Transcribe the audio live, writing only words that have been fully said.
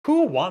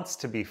Who wants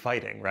to be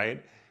fighting,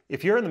 right?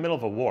 If you're in the middle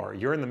of a war,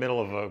 you're in the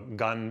middle of a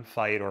gun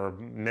fight or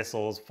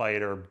missiles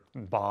fight or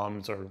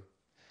bombs or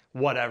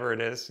whatever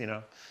it is,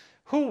 no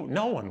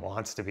one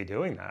wants to be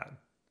doing that.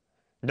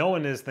 No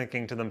one is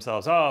thinking to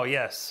themselves, oh,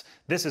 yes,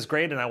 this is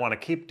great and I want to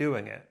keep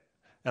doing it.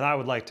 And I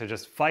would like to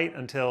just fight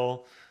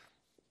until,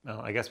 well,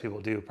 I guess people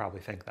do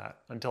probably think that,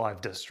 until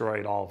I've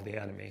destroyed all of the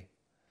enemy.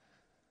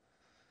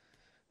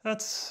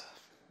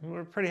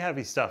 We're pretty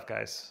heavy stuff,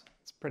 guys.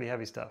 It's pretty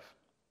heavy stuff.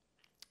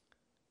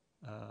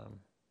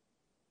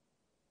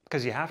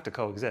 Because you have to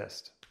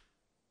coexist.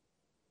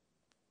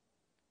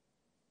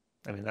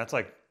 I mean, that's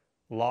like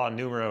law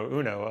numero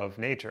uno of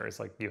nature. It's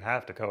like you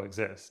have to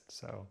coexist.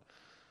 So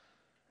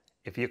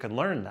if you can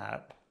learn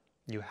that,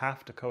 you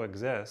have to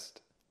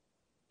coexist.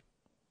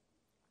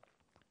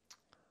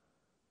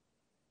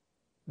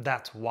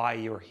 That's why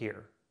you're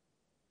here.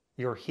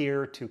 You're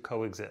here to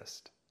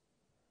coexist.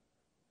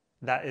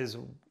 That is,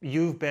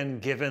 you've been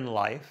given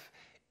life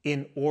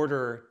in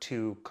order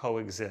to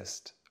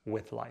coexist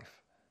with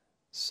life.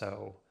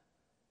 So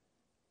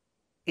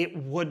it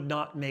would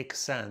not make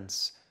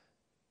sense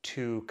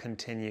to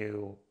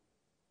continue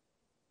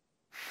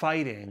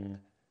fighting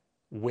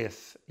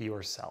with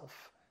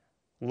yourself,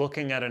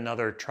 looking at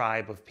another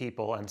tribe of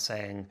people and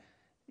saying,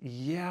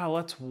 yeah,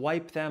 let's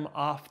wipe them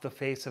off the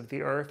face of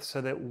the earth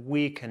so that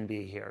we can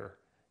be here,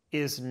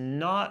 is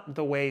not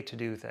the way to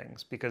do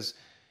things, because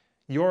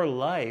your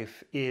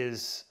life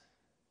is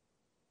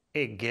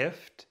a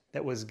gift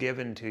that was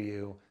given to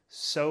you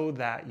so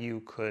that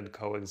you could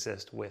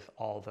coexist with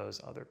all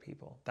those other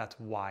people. That's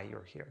why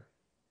you're here.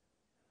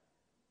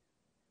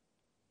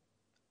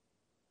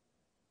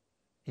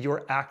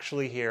 You're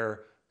actually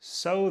here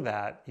so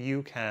that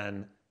you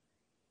can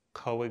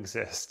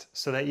coexist,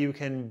 so that you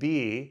can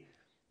be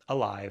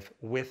alive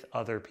with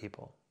other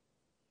people.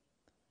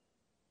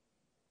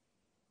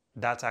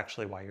 That's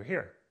actually why you're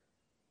here.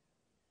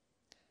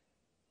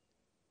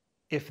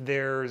 If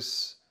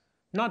there's,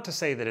 not to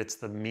say that it's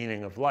the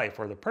meaning of life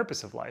or the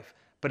purpose of life,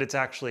 but it's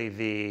actually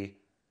the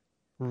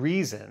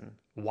reason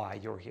why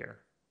you're here.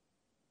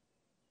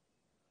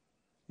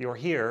 You're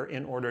here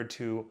in order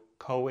to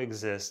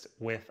coexist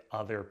with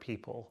other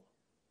people.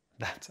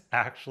 That's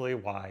actually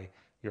why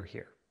you're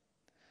here.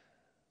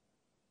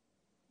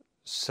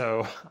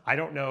 So I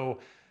don't know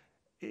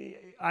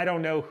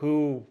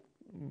who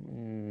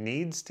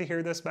needs to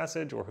hear this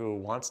message or who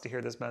wants to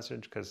hear this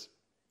message, because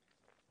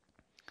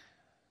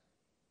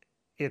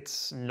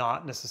it's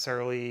not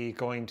necessarily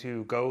going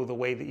to go the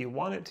way that you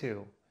want it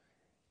to.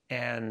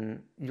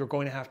 And you're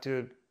going to have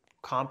to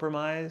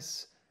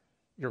compromise.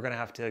 You're going to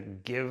have to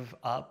give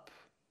up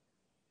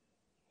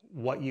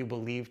what you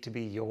believe to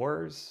be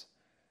yours.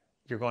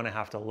 You're going to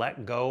have to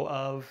let go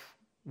of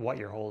what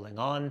you're holding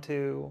on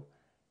to.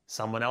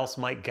 Someone else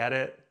might get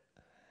it.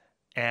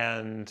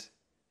 And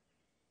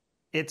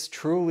it's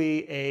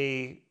truly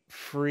a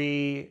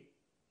free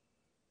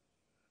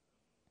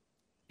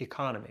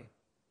economy.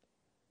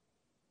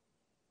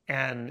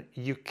 And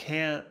you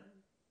can't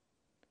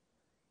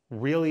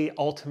really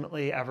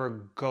ultimately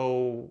ever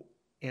go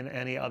in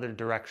any other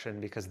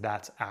direction, because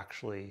that's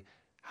actually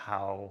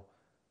how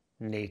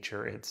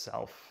nature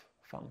itself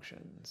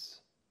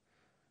functions.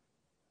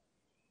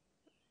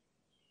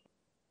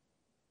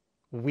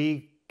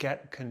 We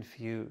get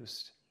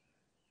confused.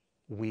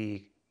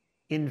 We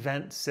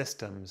invent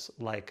systems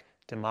like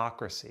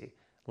democracy,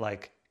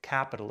 like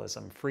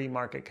capitalism, free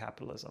market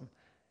capitalism.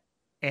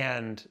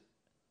 And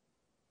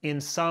in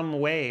some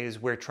ways,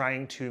 we're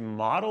trying to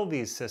model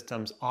these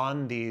systems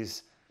on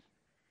these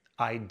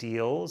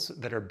ideals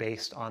that are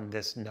based on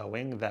this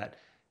knowing that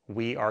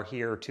we are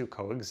here to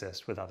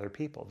coexist with other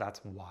people.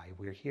 That's why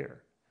we're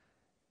here.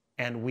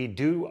 And we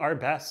do our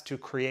best to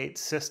create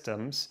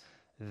systems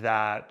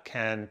that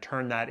can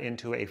turn that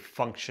into a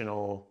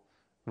functional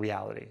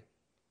reality.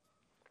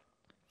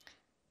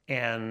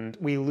 And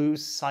we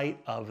lose sight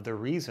of the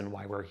reason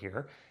why we're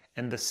here,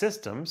 and the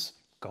systems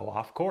go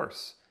off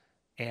course.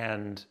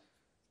 And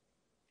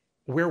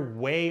we're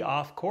way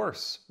off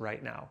course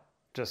right now.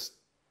 Just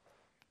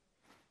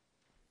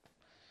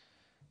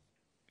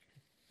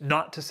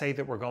not to say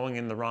that we're going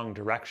in the wrong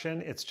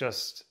direction. It's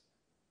just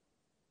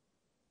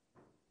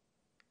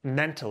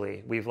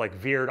mentally, we've like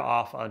veered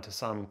off onto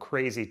some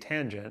crazy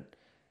tangent,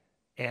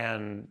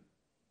 and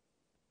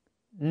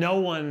no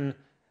one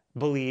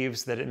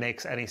believes that it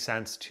makes any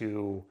sense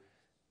to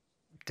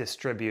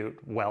distribute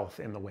wealth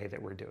in the way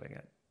that we're doing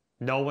it.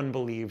 No one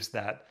believes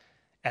that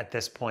at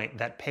this point,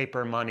 that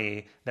paper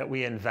money that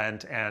we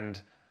invent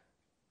and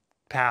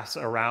pass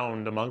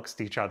around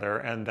amongst each other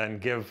and then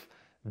give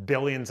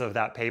billions of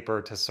that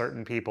paper to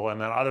certain people,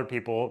 and then other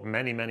people,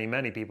 many, many,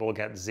 many people,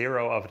 get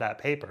zero of that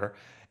paper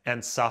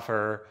and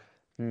suffer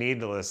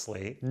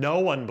needlessly. No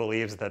one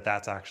believes that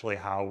that's actually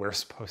how we're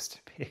supposed to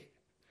be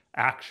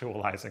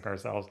actualizing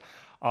ourselves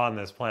on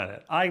this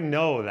planet. I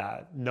know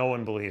that no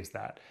one believes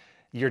that.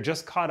 You're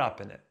just caught up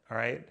in it, all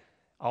right?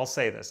 I'll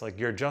say this, like,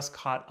 you're just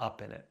caught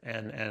up in it.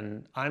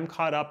 And I'm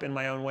caught up in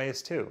my own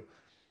ways too.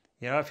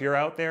 You know, if you're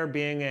out there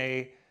being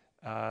a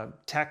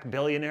tech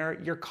billionaire,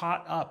 you're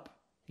caught up.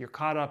 You're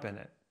caught up in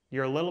it.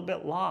 You're a little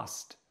bit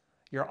lost.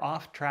 You're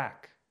off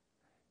track.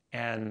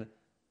 And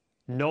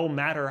no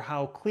matter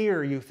how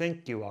clear you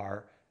think you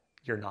are,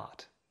 you're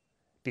not.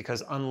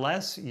 Because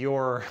unless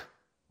your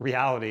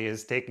reality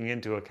is taking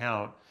into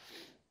account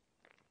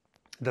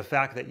the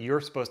fact that you're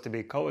supposed to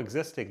be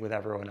coexisting with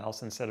everyone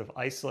else instead of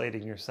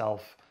isolating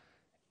yourself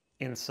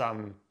in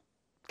some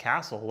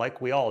castle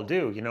like we all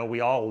do. You know, we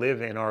all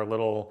live in our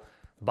little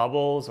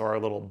bubbles or our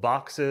little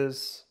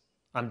boxes.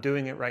 I'm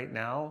doing it right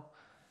now.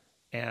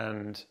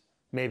 And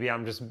maybe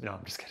I'm just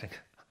kidding.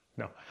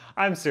 No,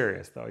 I'm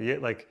serious though.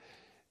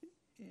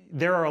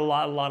 There are a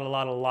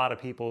lot of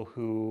people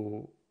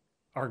who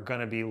are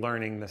going to be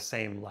learning the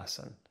same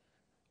lesson,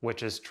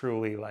 which is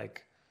truly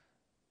like,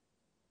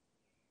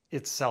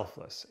 it's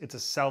selfless. It's a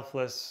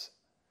selfless.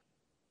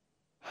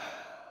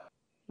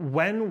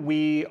 When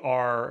we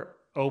are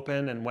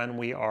open and when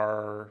we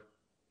are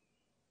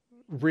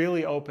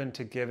really open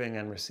to giving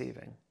and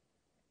receiving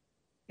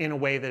in a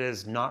way that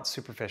is not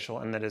superficial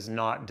and that is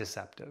not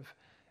deceptive,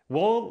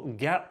 we'll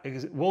get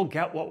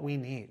what we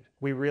need.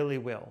 We really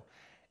will.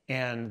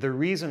 And the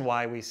reason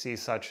why we see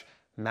such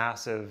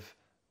massive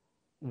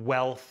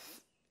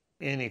wealth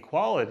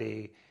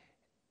inequality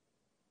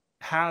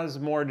has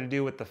more to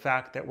do with the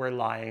fact that we're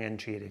lying and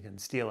cheating and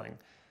stealing.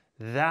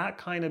 That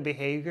kind of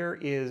behavior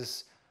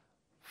is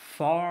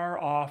far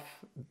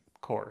off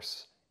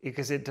course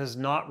because it does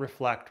not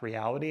reflect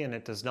reality and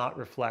it does not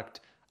reflect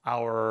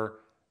our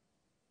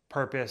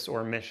purpose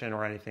or mission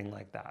or anything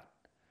like that.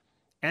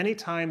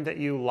 Anytime that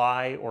you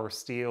lie or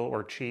steal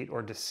or cheat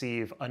or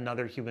deceive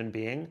another human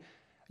being,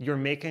 you're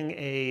making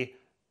a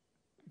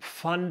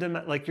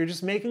you're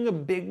just making a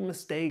big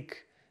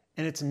mistake,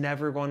 and it's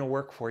never going to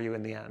work for you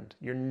in the end.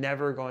 You're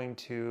never going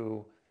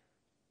to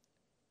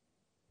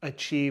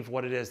achieve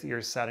what it is that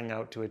you're setting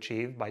out to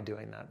achieve by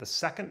doing that. The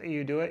second that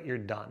you do it, you're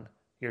done.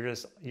 You're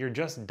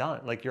just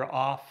done. Like, you're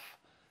off.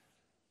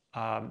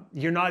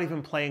 You're not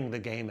even playing the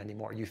game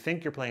anymore. You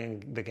think you're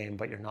playing the game,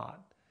 but you're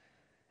not.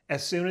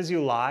 As soon as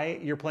you lie,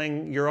 you're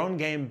playing your own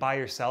game by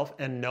yourself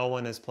and no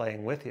one is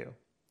playing with you.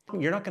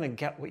 You're not going to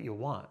get what you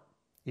want.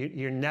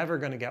 You're never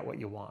going to get what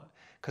you want.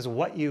 Because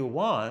what you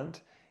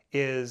want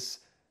is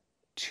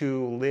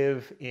to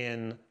live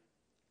in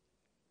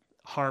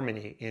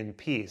harmony, in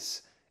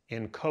peace,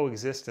 in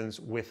coexistence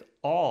with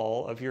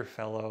all of your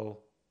fellow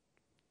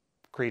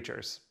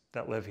creatures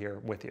that live here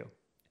with you.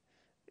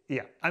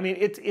 Yeah, I mean,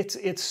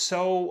 it's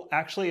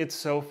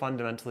so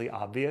fundamentally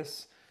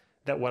obvious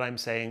that what I'm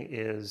saying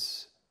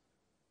is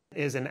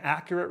an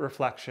accurate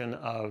reflection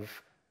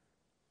of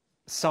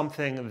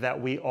something that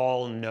we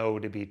all know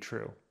to be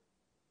true.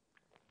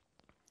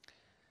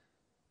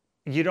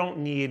 You don't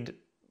need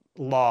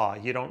law,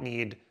 you don't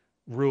need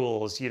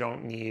rules, you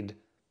don't need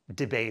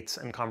debates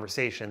and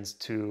conversations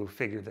to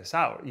figure this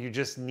out. You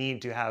just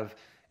need to have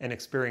an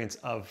experience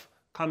of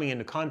coming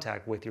into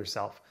contact with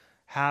yourself,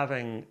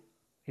 having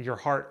your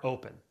heart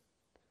open,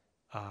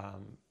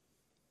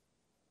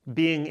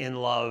 being in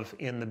love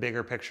in the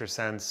bigger picture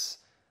sense,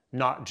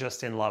 not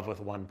just in love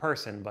with one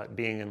person, but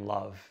being in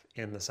love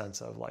in the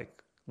sense of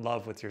like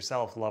love with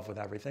yourself, love with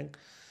everything.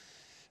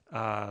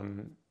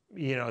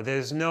 You know,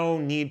 there's no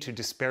need to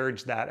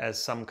disparage that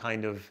as some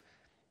kind of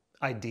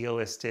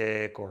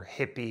idealistic or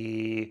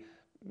hippie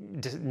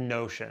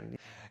notion.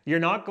 You're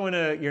not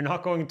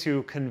going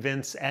to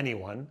convince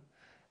anyone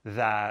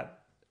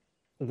that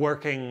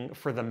working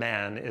for the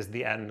man is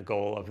the end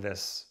goal of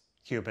this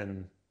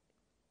human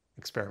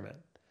experiment.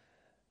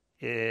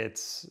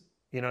 It's,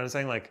 you know what I'm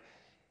saying? Like,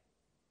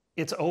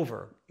 it's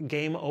over,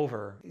 game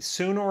over.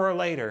 Sooner or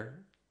later,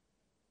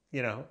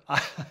 you know,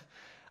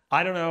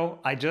 I don't know.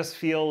 I just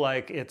feel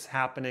like it's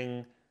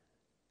happening.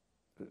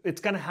 It's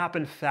going to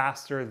happen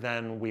faster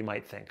than we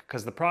might think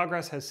because the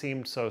progress has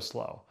seemed so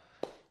slow.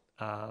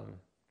 But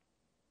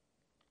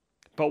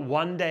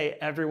one day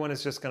everyone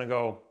is just going to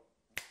go,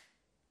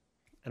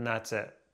 and that's it.